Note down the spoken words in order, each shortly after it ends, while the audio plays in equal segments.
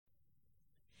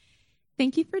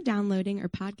Thank you for downloading or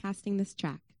podcasting this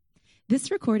track.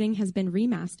 This recording has been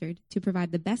remastered to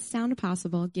provide the best sound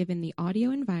possible given the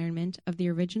audio environment of the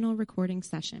original recording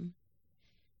session.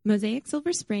 Mosaic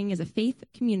Silver Spring is a faith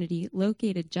community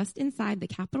located just inside the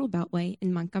Capitol Beltway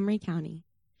in Montgomery County.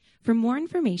 For more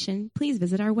information, please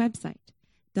visit our website,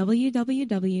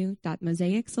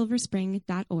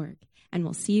 www.mosaicsilverspring.org, and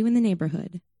we'll see you in the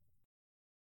neighborhood.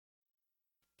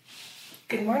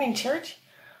 Good morning, church.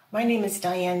 My name is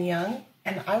Diane Young,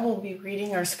 and I will be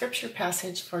reading our scripture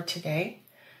passage for today.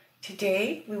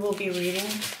 Today, we will be reading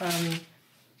from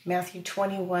Matthew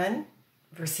 21,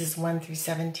 verses 1 through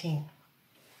 17.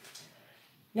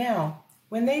 Now,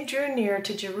 when they drew near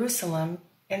to Jerusalem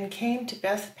and came to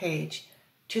Bethphage,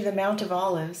 to the Mount of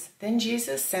Olives, then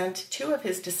Jesus sent two of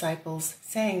his disciples,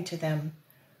 saying to them,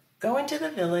 "Go into the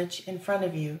village in front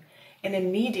of you, and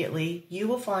immediately you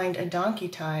will find a donkey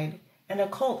tied and a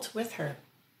colt with her.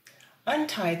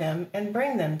 Untie them and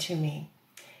bring them to me.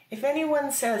 If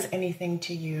anyone says anything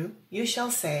to you, you shall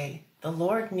say, 'The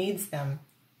Lord needs them,'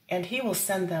 and he will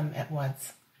send them at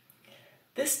once."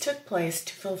 This took place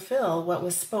to fulfill what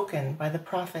was spoken by the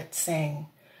prophet, saying,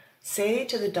 "Say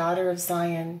to the daughter of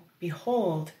Zion,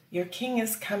 Behold, your king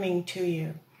is coming to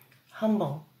you,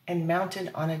 humble and mounted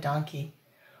on a donkey,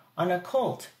 on a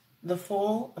colt, the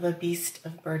foal of a beast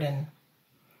of burden."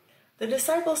 The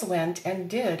disciples went and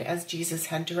did as Jesus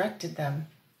had directed them.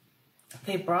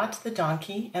 They brought the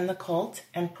donkey and the colt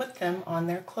and put on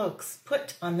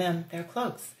them their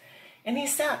cloaks, and he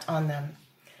sat on them.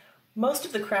 Most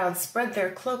of the crowd spread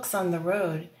their cloaks on the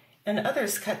road, and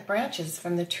others cut branches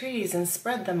from the trees and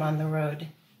spread them on the road.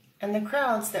 And the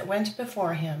crowds that went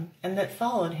before him and that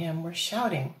followed him were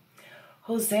shouting,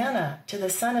 "Hosanna to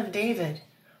the Son of David!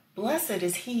 Blessed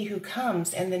is he who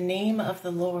comes in the name of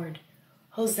the Lord!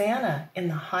 Hosanna in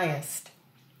the highest!"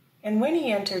 And when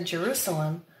he entered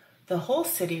Jerusalem, the whole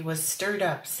city was stirred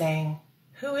up, saying,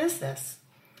 "Who is this?"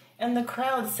 And the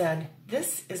crowd said,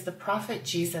 "This is the prophet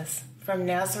Jesus from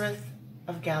Nazareth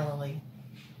of Galilee."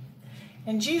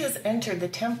 And Jesus entered the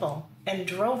temple and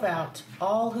drove out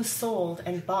all who sold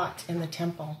and bought in the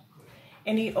temple.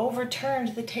 And he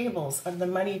overturned the tables of the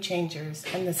money changers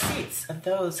and the seats of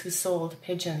those who sold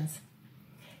pigeons.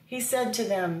 He said to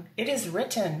them, "It is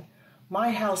written,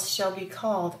 'My house shall be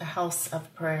called a house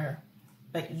of prayer,'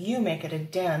 but you make it a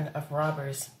den of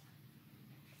robbers."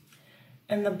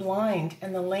 And the blind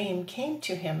and the lame came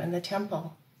to him in the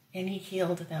temple, and he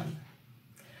healed them.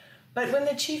 But when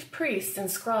the chief priests and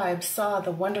scribes saw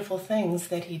the wonderful things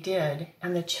that he did,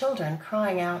 and the children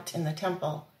crying out in the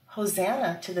temple,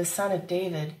 "Hosanna to the Son of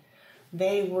David,"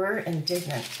 they were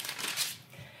indignant.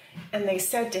 And they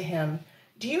said to him,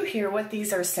 "Do you hear what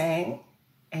these are saying?"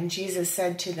 And Jesus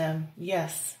said to them,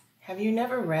 "Yes. Have you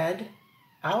never read,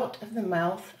 'Out of the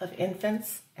mouth of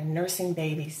infants and nursing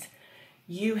babies,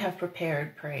 you have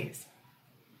prepared praise'?"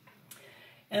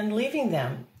 And leaving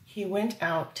them, he went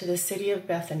out to the city of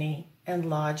Bethany and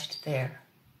lodged there.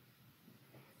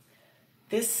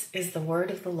 This is the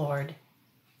word of the Lord.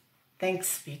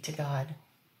 Thanks be to God.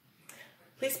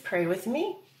 Please pray with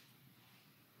me.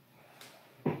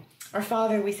 Our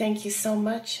Father, we thank you so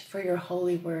much for your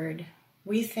holy word.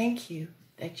 We thank you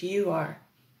that you are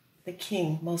the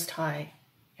King Most High,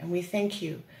 and we thank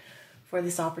you for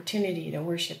this opportunity to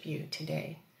worship you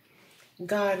today.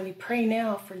 God, we pray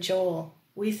now for Joel.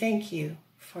 We thank you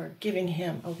for giving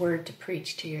him a word to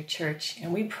preach to your church,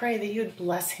 and we pray that you'd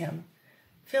bless him,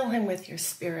 fill him with your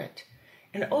spirit,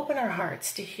 and open our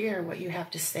hearts to hear what you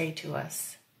have to say to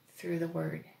us through the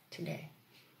word today.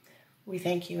 We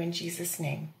thank you in Jesus'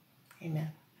 name.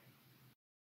 Amen.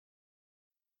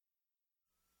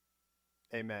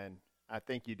 Amen.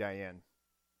 Thank you, Diane.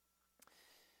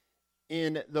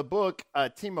 In the book, A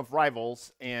Team of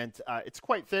Rivals, and it's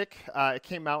quite thick. It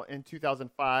came out in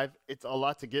 2005. It's a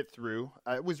lot to get through.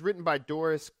 It was written by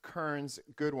Doris Kearns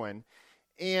Goodwin.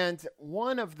 And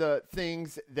one of the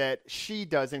things that she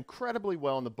does incredibly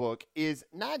well in the book is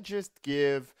not just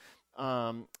give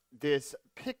this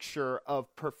picture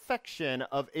of perfection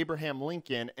of Abraham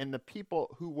Lincoln and the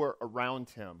people who were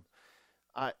around him.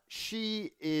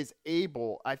 She is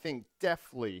able, I think,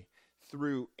 deftly,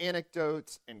 through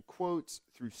anecdotes and quotes,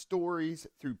 through stories,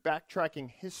 through backtracking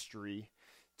history,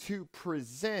 to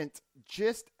present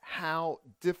just how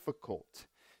difficult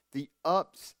the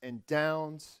ups and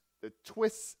downs, the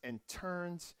twists and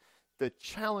turns, the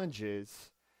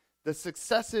challenges, the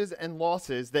successes and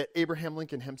losses that Abraham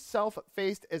Lincoln himself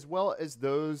faced, as well as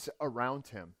those around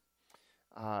him.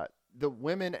 The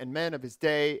women and men of his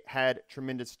day had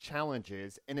tremendous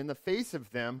challenges, and in the face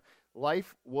of them,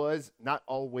 life was not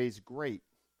always great.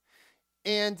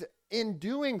 And in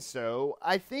doing so,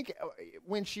 I think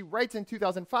when she writes in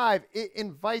 2005, it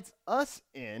invites us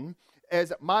in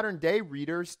as modern day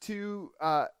readers to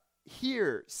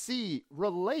hear, see,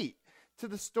 relate to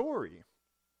the story.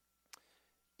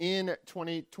 In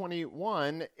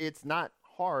 2021, it's not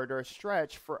hard or a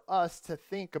stretch for us to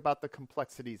think about the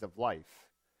complexities of life,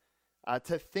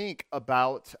 to think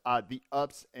about the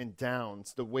ups and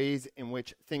downs, the ways in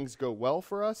which things go well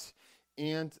for us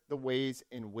and the ways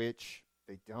in which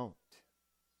they don't.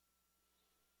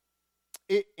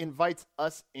 It invites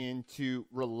us in to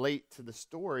relate to the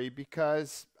story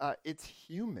because it's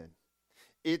human,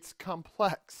 it's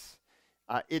complex.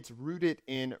 It's rooted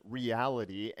in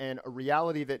reality, and a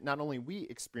reality that not only we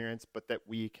experience, but that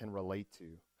we can relate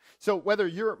to. So whether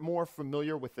you're more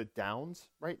familiar with the downs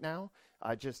right now,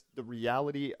 just the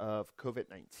reality of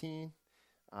COVID-19,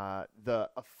 the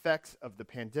effects of the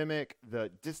pandemic,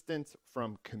 the distance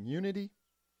from community,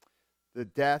 the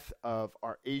death of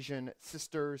our Asian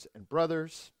sisters and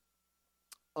brothers,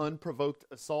 unprovoked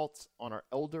assaults on our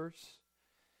elders,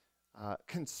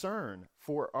 concern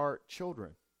for our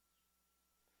children.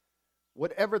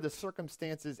 Whatever the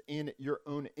circumstances in your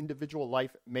own individual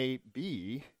life may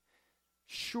be,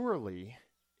 surely,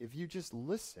 if you just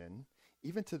listen,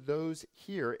 even to those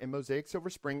here in Mosaic Silver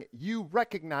Spring, you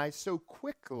recognize so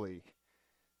quickly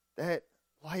that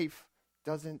life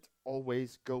doesn't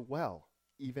always go well,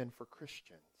 even for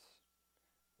Christians.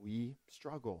 We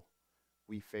struggle.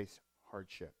 We face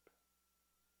hardship.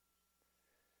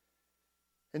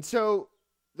 And so,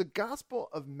 the Gospel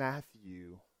of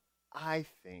Matthew, I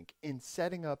think, in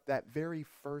setting up that very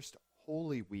first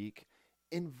Holy Week,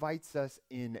 invites us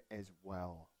in as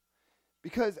well.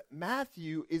 Because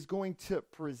Matthew is going to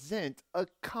present a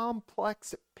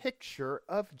complex picture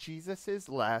of Jesus'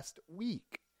 last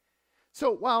week.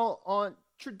 So while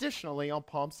traditionally on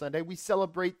Palm Sunday we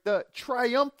celebrate the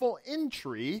triumphal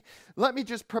entry, let me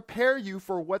just prepare you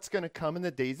for what's going to come in the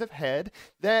days ahead.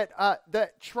 That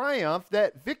triumph,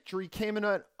 that victory came in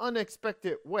an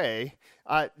unexpected way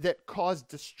that caused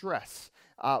distress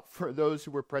for those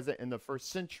who were present in the first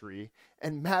century.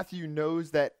 And Matthew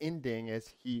knows that ending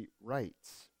as he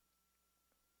writes.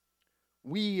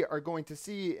 We are going to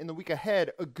see in the week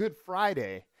ahead a Good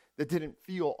Friday that didn't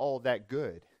feel all that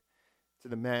good to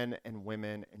the men and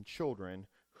women and children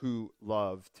who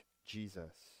loved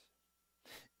Jesus.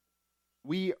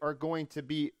 We are going to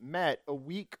be met a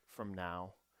week from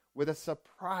now with a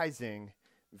surprising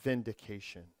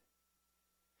vindication.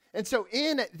 And so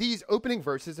in these opening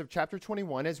verses of chapter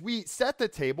 21, as we set the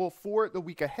table for the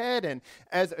week ahead, and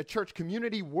as a church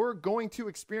community, we're going to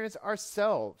experience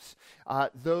ourselves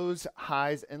those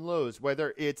highs and lows,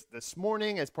 whether it's this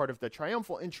morning as part of the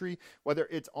triumphal entry, whether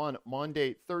it's on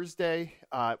Maundy, Thursday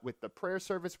with the prayer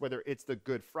service, whether it's the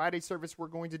Good Friday service we're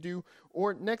going to do,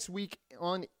 or next week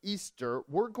on Easter,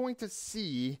 we're going to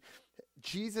see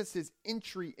Jesus'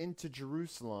 entry into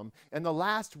Jerusalem and the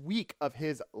last week of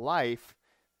his life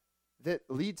that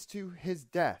leads to his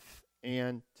death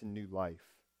and to new life.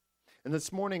 And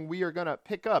this morning, we are going to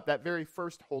pick up that very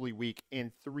first Holy Week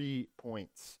in 3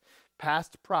 points: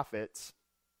 past prophets,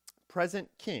 present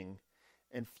king,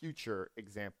 and future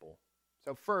example.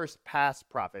 So first, past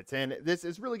prophets. And this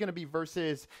is really going to be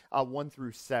verses 1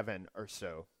 through 7 or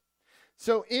so.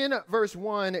 So in verse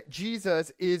 1,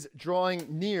 Jesus is drawing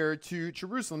near to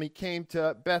Jerusalem. He came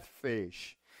to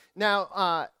Bethphage.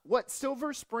 Now, what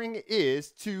Silver Spring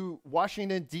is to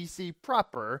Washington, D.C.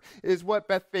 proper is what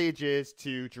Bethphage is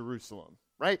to Jerusalem,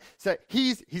 right? So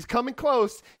he's coming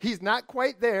close. He's not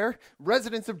quite there.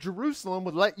 Residents of Jerusalem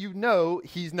would let you know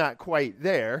he's not quite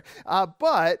there,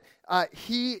 but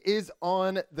he is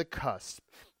on the cusp.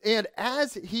 And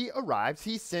as he arrives,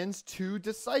 he sends 2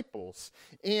 disciples.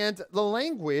 And the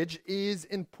language is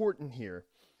important here.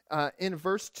 In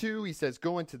verse 2, he says,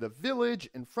 "Go into the village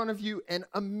in front of you, and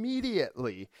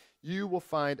immediately you will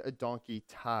find a donkey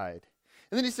tied."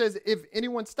 And then he says, "If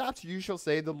anyone stops you, you shall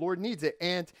say, 'The Lord needs it,'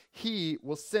 and he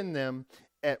will send them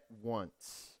at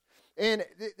once." And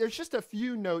there's just a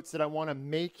few notes that I want to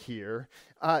make here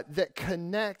that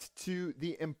connect to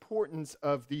the importance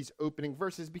of these opening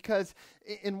verses, because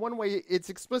in one way it's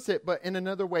explicit, but in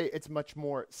another way it's much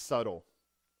more subtle.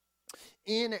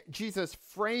 In Jesus'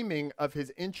 framing of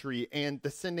his entry and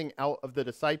the sending out of the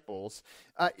disciples,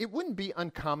 it wouldn't be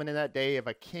uncommon in that day if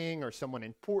a king or someone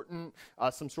important,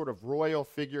 some sort of royal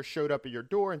figure showed up at your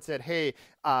door and said, "Hey,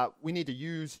 we need to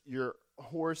use your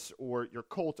horse or your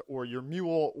colt or your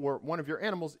mule or one of your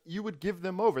animals." You would give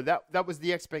them over. That was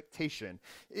the expectation.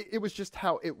 It was just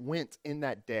how it went in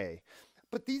that day.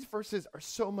 But these verses are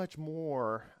so much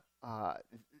more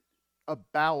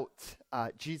about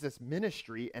Jesus'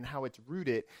 ministry and how it's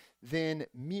rooted than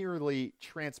merely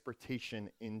transportation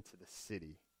into the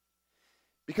city.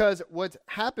 Because what's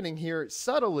happening here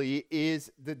subtly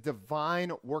is the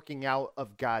divine working out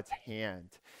of God's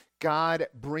hand. God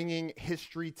bringing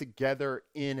history together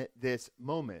in this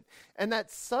moment. And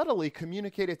that's subtly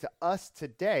communicated to us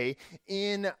today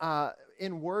in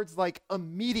words like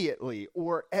immediately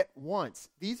or at once.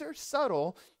 These are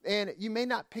subtle, and you may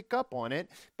not pick up on it,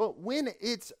 but when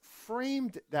it's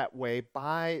framed that way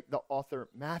by the author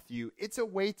Matthew, it's a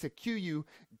way to cue you,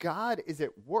 God is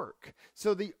at work.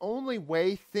 So the only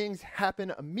way things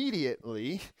happen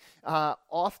immediately,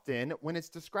 often when it's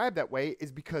described that way,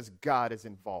 is because God is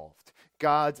involved.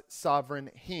 God's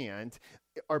sovereign hand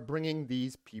are bringing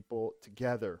these people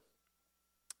together.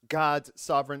 God's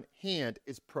sovereign hand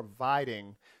is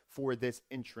providing for this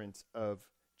entrance of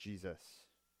Jesus.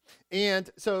 And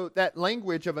so that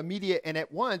language of immediate and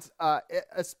at once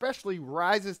especially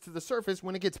rises to the surface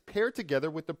when it gets paired together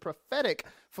with the prophetic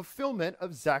fulfillment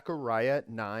of Zechariah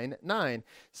 9:9.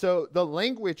 So the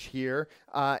language here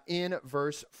in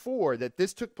verse 4, that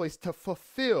this took place to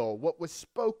fulfill what was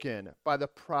spoken by the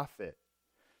prophet.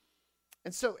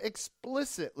 And so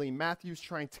explicitly, Matthew's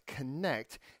trying to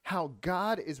connect how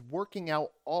God is working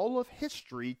out all of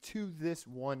history to this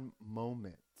one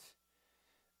moment.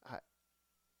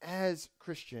 As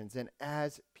Christians and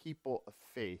as people of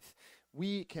faith,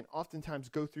 we can oftentimes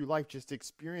go through life just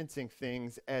experiencing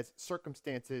things as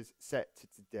circumstances set to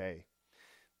today.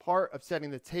 Part of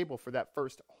setting the table for that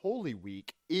first Holy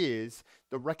Week is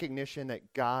the recognition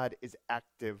that God is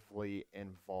actively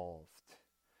involved.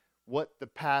 What the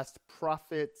past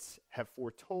prophets have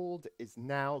foretold is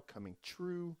now coming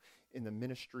true in the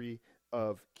ministry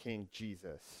of King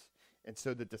Jesus. And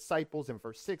so the disciples in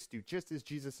verse 6 do just as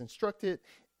Jesus instructed,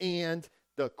 and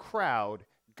the crowd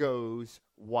goes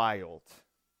wild,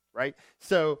 right?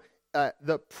 So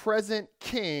the present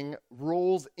king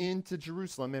rolls into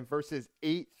Jerusalem in verses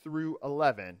 8 through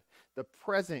 11. The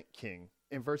present king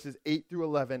in verses 8 through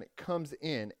 11 comes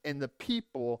in, and the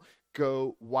people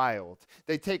go wild.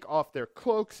 They take off their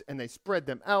cloaks and they spread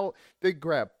them out. They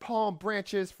grab palm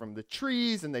branches from the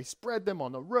trees and they spread them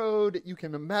on the road. You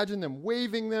can imagine them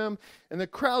waving them, and the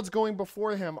crowds going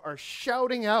before him are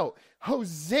shouting out,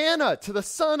 "Hosanna to the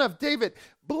Son of David!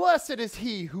 Blessed is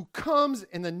he who comes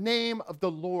in the name of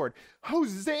the Lord!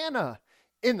 Hosanna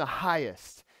in the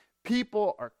highest!"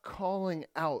 People are calling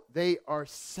out. They are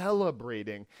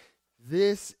celebrating.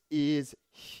 This is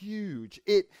huge.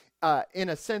 It in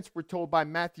a sense, we're told by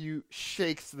Matthew,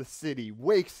 shakes the city,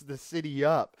 wakes the city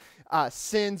up,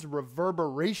 sends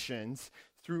reverberations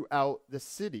throughout the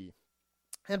city.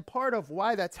 And part of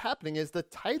why that's happening is the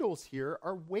titles here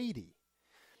are weighty.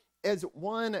 As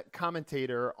one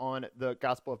commentator on the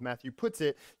Gospel of Matthew puts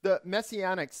it, the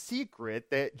messianic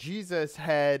secret that Jesus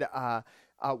had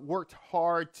worked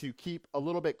hard to keep a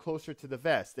little bit closer to the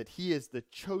vest, that he is the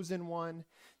chosen one,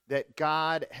 that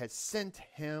God has sent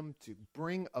him to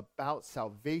bring about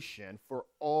salvation for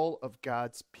all of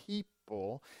God's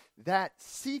people. That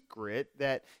secret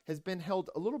that has been held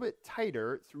a little bit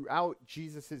tighter throughout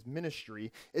Jesus'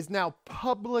 ministry is now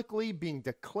publicly being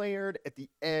declared at the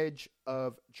edge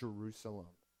of Jerusalem.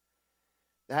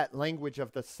 That language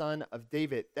of the Son of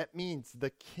David, that means the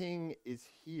king is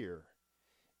here.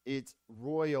 It's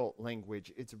royal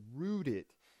language. It's rooted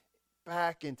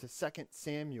back into 2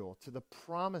 Samuel, to the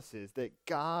promises that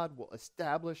God will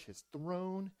establish his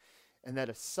throne and that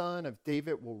a son of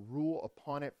David will rule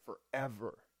upon it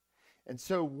forever. And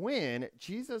so when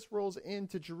Jesus rolls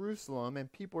into Jerusalem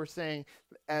and people are saying,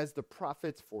 as the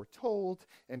prophets foretold,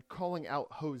 and calling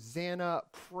out Hosanna,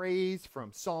 praise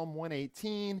from Psalm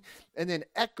 118, and then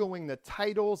echoing the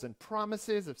titles and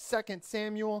promises of 2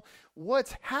 Samuel,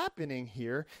 what's happening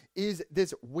here is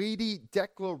this weighty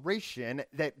declaration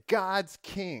that God's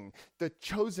king, the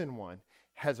chosen one,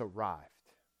 has arrived.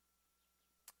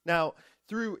 Now,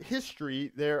 through history,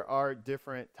 there are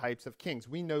different types of kings.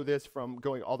 We know this from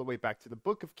going all the way back to the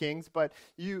book of Kings, but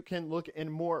you can look in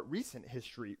more recent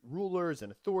history, rulers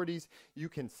and authorities. You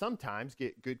can sometimes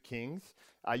get good kings.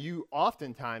 You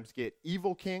oftentimes get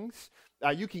evil kings.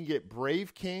 You can get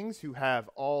brave kings who have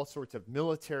all sorts of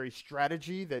military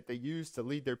strategy that they use to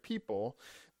lead their people.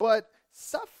 But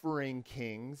suffering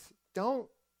kings don't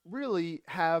really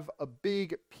have a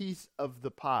big piece of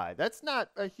the pie. That's not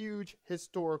a huge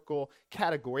historical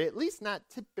category, at least not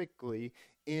typically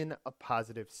in a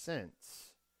positive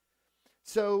sense.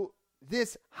 So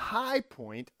this high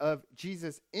point of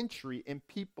Jesus' entry in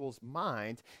people's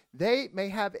mind, they may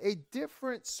have a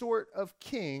different sort of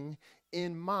king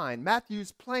in mind.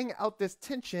 Matthew's playing out this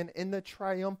tension in the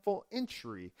triumphal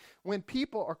entry. When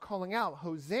people are calling out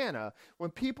Hosanna, when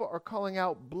people are calling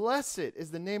out blessed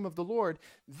is the name of the Lord,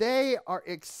 they are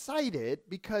excited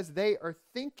because they are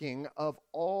thinking of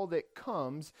all that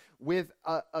comes with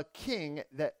a king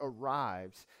that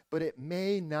arrives. But it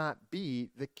may not be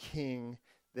the king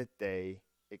that they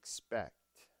expect.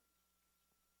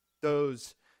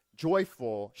 Those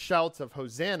joyful shouts of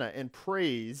Hosanna and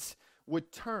praise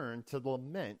would turn to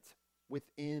lament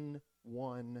within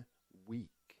 1 week.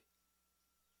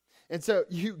 And so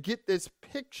you get this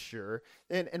picture,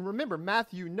 and remember,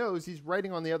 Matthew knows, he's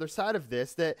writing on the other side of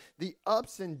this, that the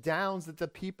ups and downs that the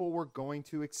people were going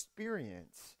to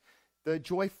experience, the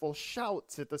joyful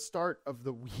shouts at the start of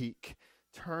the week,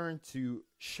 turn to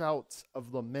shouts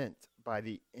of lament by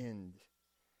the end.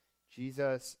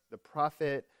 Jesus, the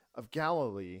prophet of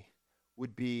Galilee,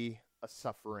 would be a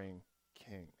suffering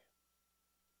king.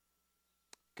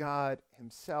 God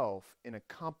himself, in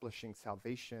accomplishing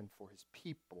salvation for his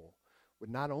people, would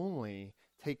not only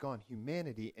take on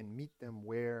humanity and meet them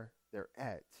where they're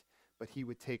at, but he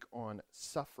would take on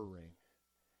suffering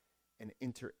and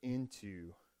enter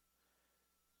into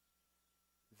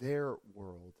their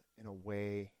world in a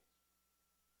way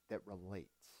that relates.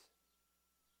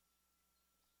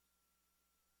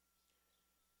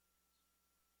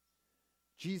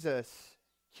 Jesus,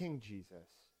 King Jesus,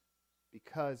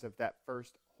 because of that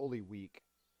first Holy Week,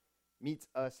 meets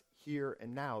us here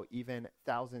and now, even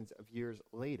thousands of years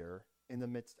later, in the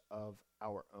midst of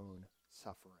our own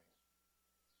suffering.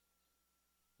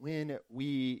 When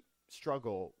we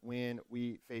struggle, when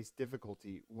we face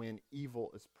difficulty, when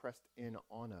evil is pressed in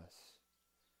on us,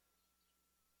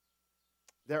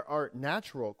 there are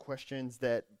natural questions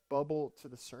that bubble to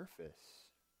the surface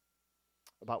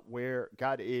about where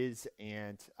God is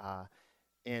and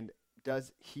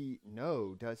does he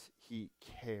know? Does he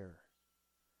care?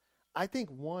 I think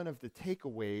one of the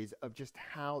takeaways of just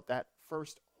how that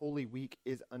first Holy Week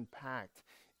is unpacked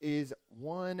is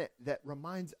one that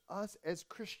reminds us as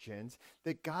Christians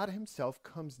that God himself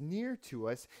comes near to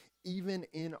us even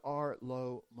in our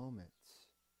low moments.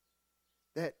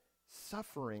 That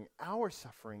suffering, our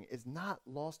suffering, is not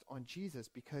lost on Jesus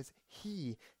because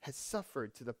he has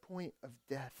suffered to the point of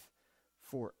death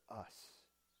for us.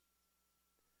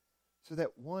 So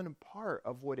that one part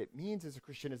of what it means as a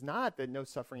Christian is not that no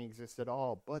suffering exists at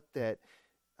all, but that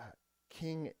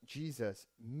King Jesus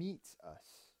meets us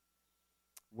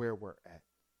where we're at.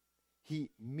 He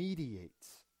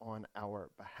mediates on our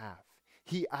behalf.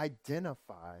 He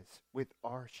identifies with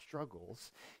our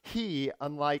struggles. He,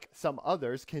 unlike some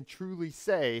others, can truly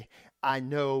say, I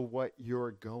know what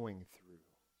you're going through.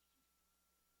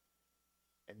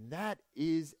 And that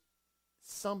is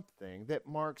something that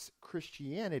marks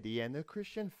Christianity and the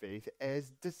Christian faith as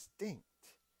distinct.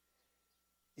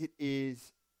 It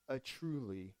is a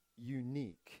truly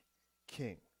unique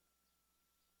king.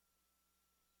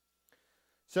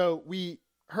 So we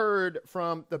heard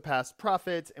from the past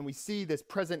prophets, and we see this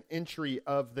present entry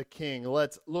of the king.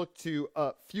 Let's look to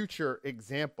a future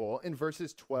example in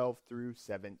verses 12 through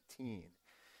 17.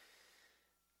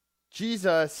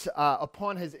 Jesus,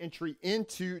 upon his entry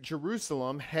into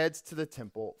Jerusalem, heads to the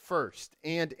temple first.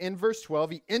 And in verse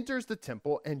 12, he enters the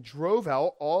temple and drove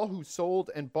out all who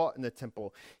sold and bought in the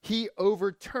temple. He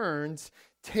overturns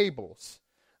tables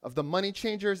of the money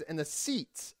changers and the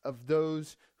seats of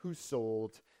those who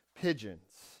sold pigeons.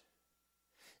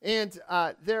 And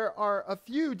there are a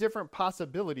few different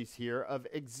possibilities here of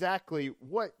exactly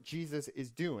what Jesus is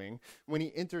doing when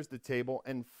he enters the table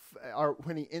and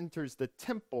when he enters the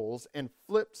temples and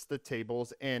flips the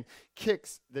tables and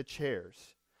kicks the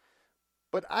chairs.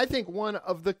 But I think one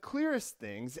of the clearest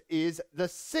things is the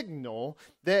signal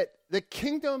that the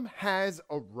kingdom has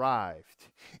arrived.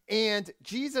 And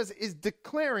Jesus is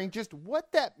declaring just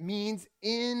what that means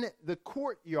in the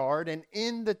courtyard and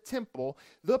in the temple,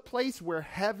 the place where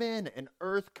heaven and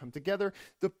earth come together,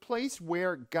 the place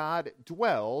where God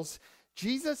dwells.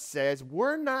 Jesus says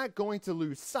we're not going to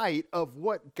lose sight of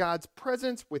what God's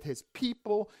presence with his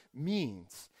people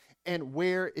means and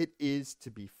where it is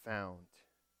to be found.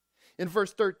 In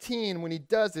verse 13, when he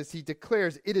does this, he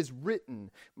declares, it is written,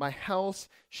 my house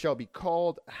shall be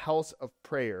called a house of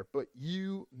prayer, but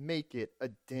you make it a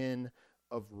den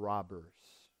of robbers.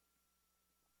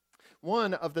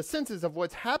 One of the senses of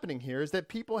what's happening here is that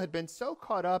people had been so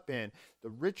caught up in the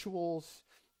rituals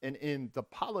and in the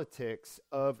politics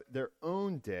of their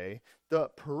own day, the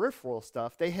peripheral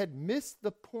stuff, they had missed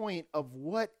the point of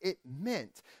what it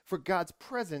meant for God's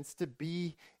presence to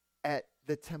be at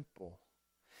the temple.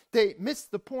 They miss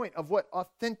the point of what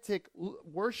authentic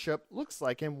worship looks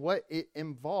like and what it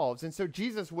involves. And so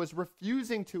Jesus was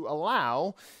refusing to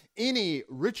allow any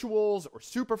rituals or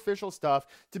superficial stuff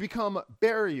to become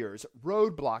barriers,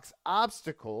 roadblocks,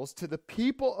 obstacles to the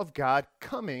people of God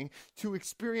coming to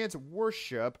experience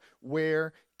worship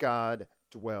where God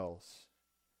dwells.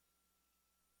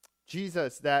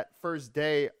 Jesus, that first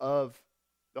day of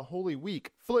the Holy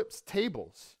Week, flips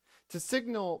tables to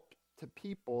signal to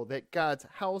people that God's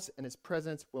house and his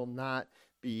presence will not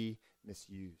be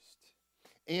misused.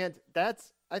 And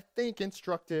that's, I think,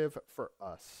 instructive for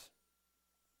us.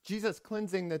 Jesus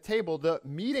cleansing the table, the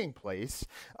meeting place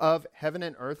of heaven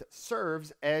and earth,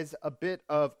 serves as a bit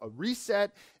of a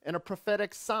reset and a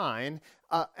prophetic sign,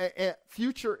 a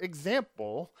future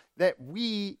example that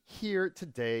we here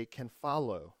today can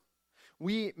follow.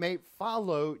 We may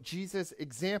follow Jesus'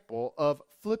 example of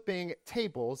flipping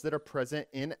tables that are present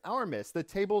in our midst, the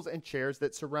tables and chairs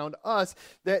that surround us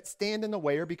that stand in the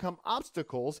way or become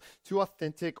obstacles to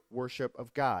authentic worship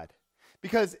of God.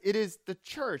 Because it is the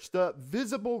church, the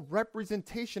visible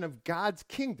representation of God's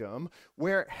kingdom,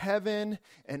 where heaven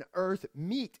and earth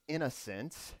meet in a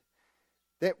sense,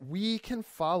 that we can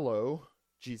follow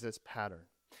Jesus' pattern.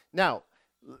 Now,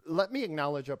 let me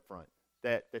acknowledge up front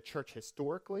that the church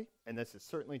historically, and this is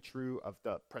certainly true of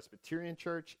the Presbyterian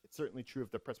Church, it's certainly true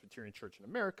of the Presbyterian Church in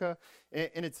America,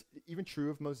 and it's even true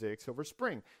of Mosaic Silver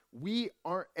Spring. We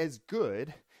aren't as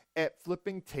good at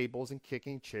flipping tables and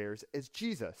kicking chairs as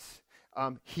Jesus.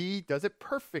 He does it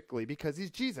perfectly because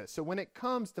he's Jesus. So when it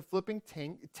comes to flipping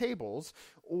tables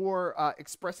or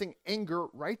expressing anger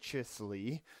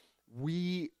righteously,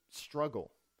 we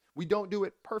struggle. We don't do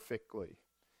it perfectly.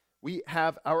 We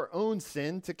have our own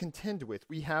sin to contend with.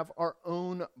 We have our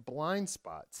own blind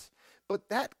spots. But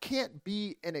that can't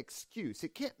be an excuse.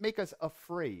 It can't make us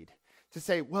afraid to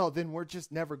say, well, then we're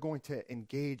just never going to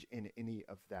engage in any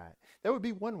of that. That would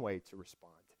be one way to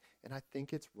respond. And I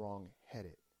think it's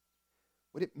wrong-headed.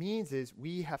 What it means is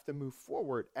we have to move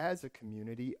forward as a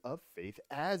community of faith,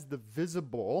 as the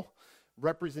visible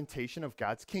representation of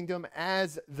God's kingdom,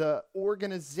 as the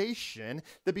organization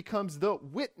that becomes the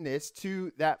witness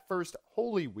to that first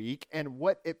Holy Week and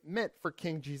what it meant for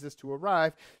King Jesus to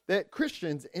arrive, that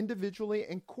Christians individually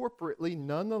and corporately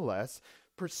nonetheless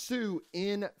pursue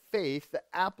in faith the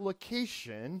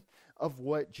application of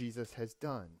what Jesus has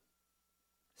done.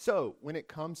 So when it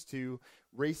comes to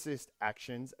racist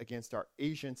actions against our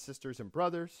Asian sisters and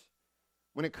brothers,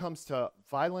 when it comes to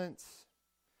violence,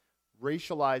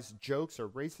 racialized jokes or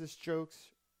racist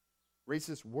jokes,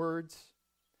 racist words,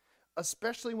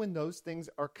 especially when those things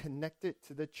are connected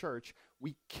to the church,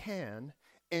 we can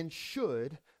and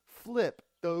should flip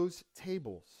those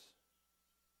tables.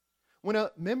 When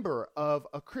a member of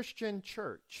a Christian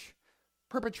church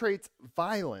perpetrates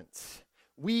violence,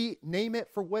 we name it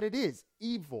for what it is: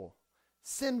 evil,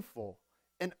 sinful,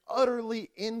 and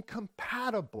utterly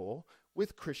incompatible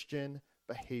with Christian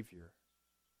behavior.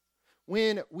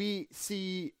 When we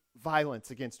see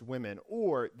violence against women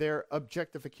or their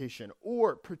objectification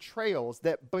or portrayals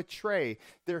that betray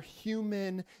their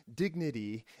human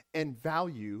dignity and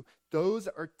value, those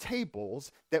are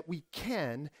tables that we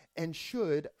can and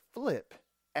should flip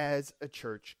as a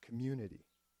church community.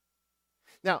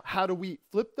 Now, how do we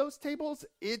flip those tables?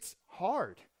 It's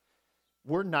hard.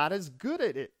 We're not as good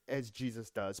at it as Jesus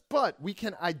does, but we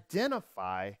can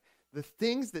identify the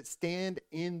things that stand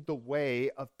in the way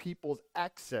of people's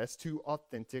access to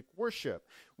authentic worship.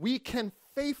 We can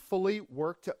faithfully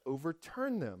work to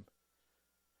overturn them.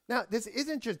 Now, this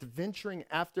isn't just venturing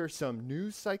after some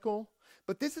news cycle,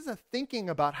 but this is a thinking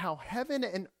about how heaven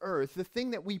and earth, the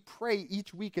thing that we pray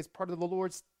each week as part of the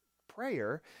Lord's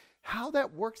Prayer, how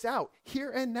that works out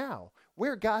here and now,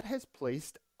 where God has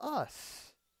placed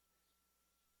us.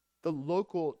 The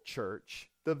local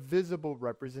church, the visible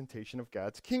representation of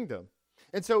God's kingdom.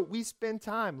 And so we spend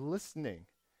time listening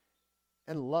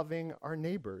and loving our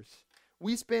neighbors.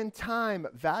 We spend time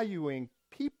valuing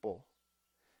people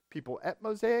at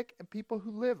Mosaic and people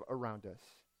who live around us.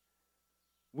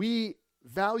 We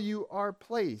value our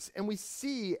place, and we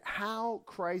see how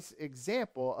Christ's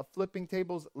example of flipping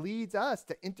tables leads us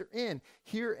to enter in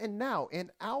here and now in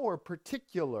our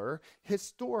particular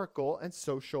historical and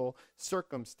social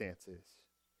circumstances.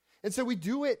 And so we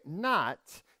do it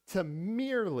not to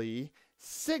merely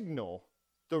signal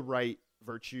the right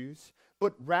virtues,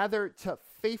 but rather to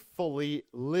faithfully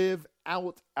live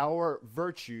out our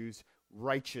virtues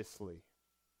righteously.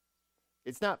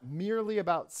 It's not merely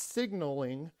about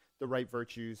signaling the right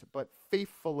virtues, but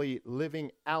faithfully living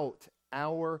out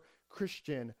our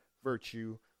Christian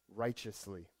virtue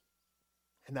righteously.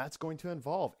 And that's going to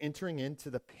involve entering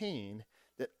into the pain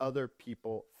that other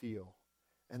people feel,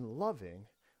 and loving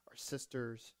our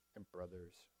sisters and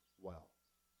brothers well.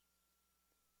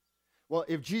 Well,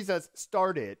 if Jesus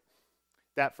started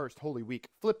that first Holy Week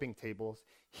flipping tables,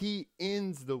 he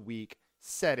ends the week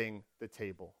setting the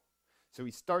table. So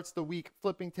he starts the week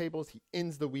flipping tables, he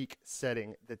ends the week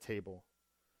setting the table.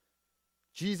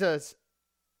 Jesus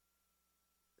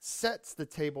sets the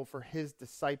table for his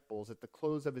disciples at the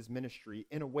close of his ministry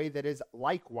in a way that is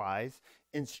likewise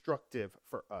instructive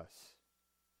for us.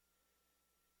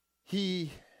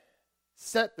 He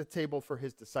set the table for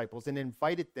his disciples and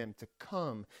invited them to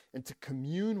come and to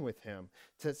commune with him,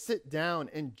 to sit down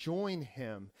and join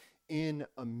him in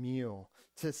a meal,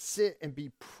 to sit and be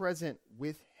present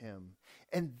with him.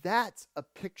 And that's a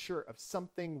picture of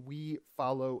something we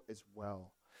follow as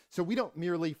well. So we don't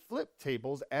merely flip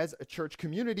tables as a church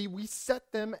community, we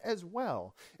set them as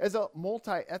well. As a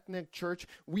multi-ethnic church,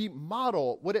 we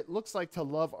model what it looks like to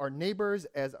love our neighbors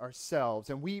as ourselves,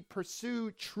 and we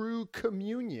pursue true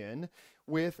communion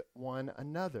with one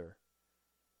another.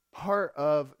 Part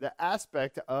of the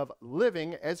aspect of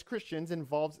living as Christians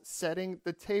involves setting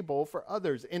the table for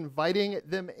others, inviting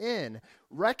them in,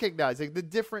 recognizing the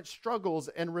different struggles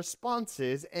and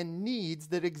responses and needs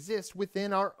that exist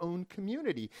within our own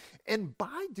community. And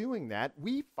by doing that,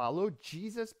 we follow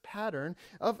Jesus' pattern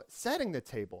of setting the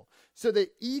table so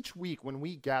that each week when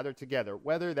we gather together,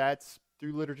 whether that's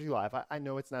through Liturgy Live. I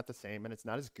know it's not the same and it's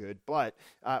not as good, but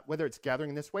whether it's gathering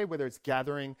in this way, whether it's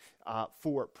gathering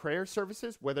for prayer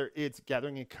services, whether it's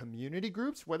gathering in community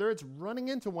groups, whether it's running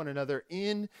into one another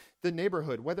in the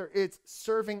neighborhood, whether it's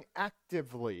serving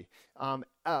actively,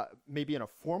 maybe in a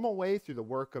formal way through the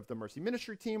work of the Mercy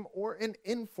Ministry team, or in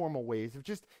informal ways of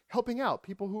just helping out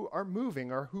people who are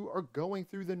moving or who are going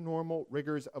through the normal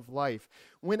rigors of life.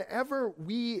 Whenever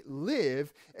we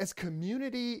live as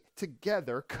community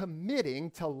together, committing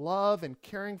to love and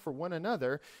caring for one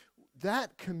another,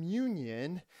 that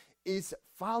communion is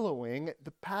following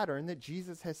the pattern that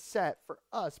Jesus has set for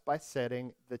us by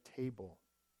setting the table.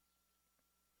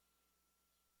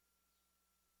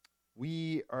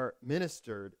 We are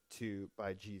ministered to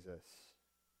by Jesus.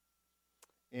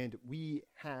 And we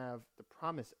have the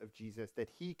promise of Jesus that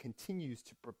he continues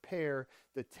to prepare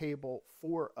the table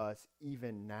for us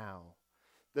even now.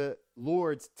 The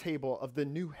Lord's table of the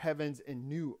new heavens and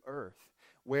new earth,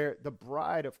 where the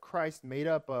bride of Christ, made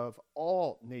up of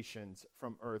all nations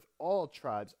from earth, all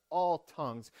tribes, all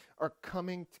tongues, are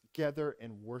coming together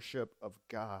in worship of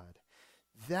God.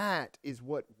 That is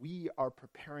what we are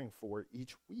preparing for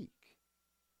each week.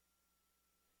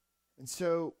 And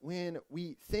so when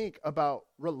we think about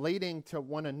relating to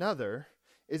one another,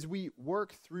 as we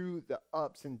work through the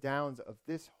ups and downs of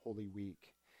this Holy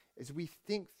Week, as we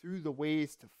think through the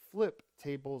ways to flip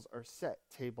tables or set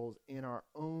tables in our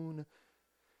own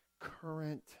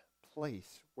current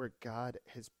place where God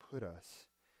has put us,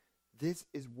 this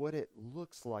is what it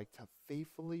looks like to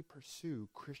faithfully pursue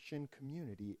Christian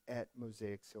community at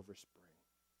Mosaic Silver Spring.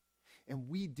 And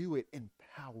we do it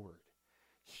empowered,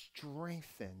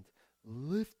 strengthened,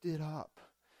 lifted up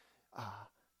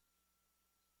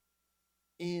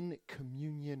in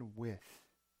communion with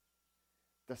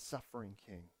the suffering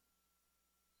King,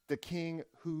 the King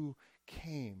who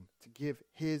came to give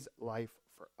his life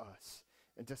for us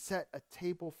and to set a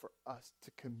table for us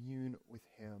to commune with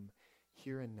him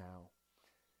here and now,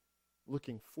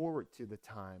 looking forward to the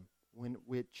time when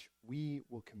which we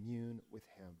will commune with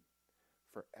him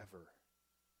forever.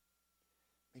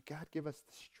 May God give us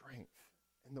the strength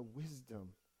and the wisdom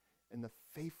and the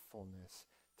faithfulness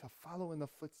to follow in the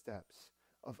footsteps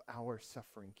of our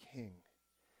suffering King,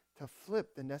 to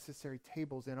flip the necessary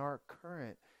tables in our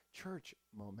current church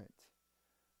moment,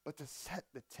 but to set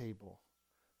the table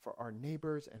for our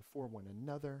neighbors and for one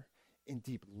another in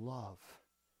deep love,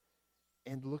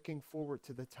 and looking forward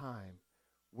to the time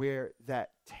where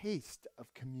that taste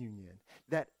of communion,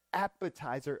 that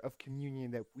appetizer of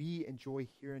communion that we enjoy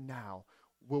here and now,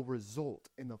 will result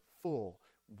in the full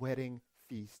wedding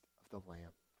feast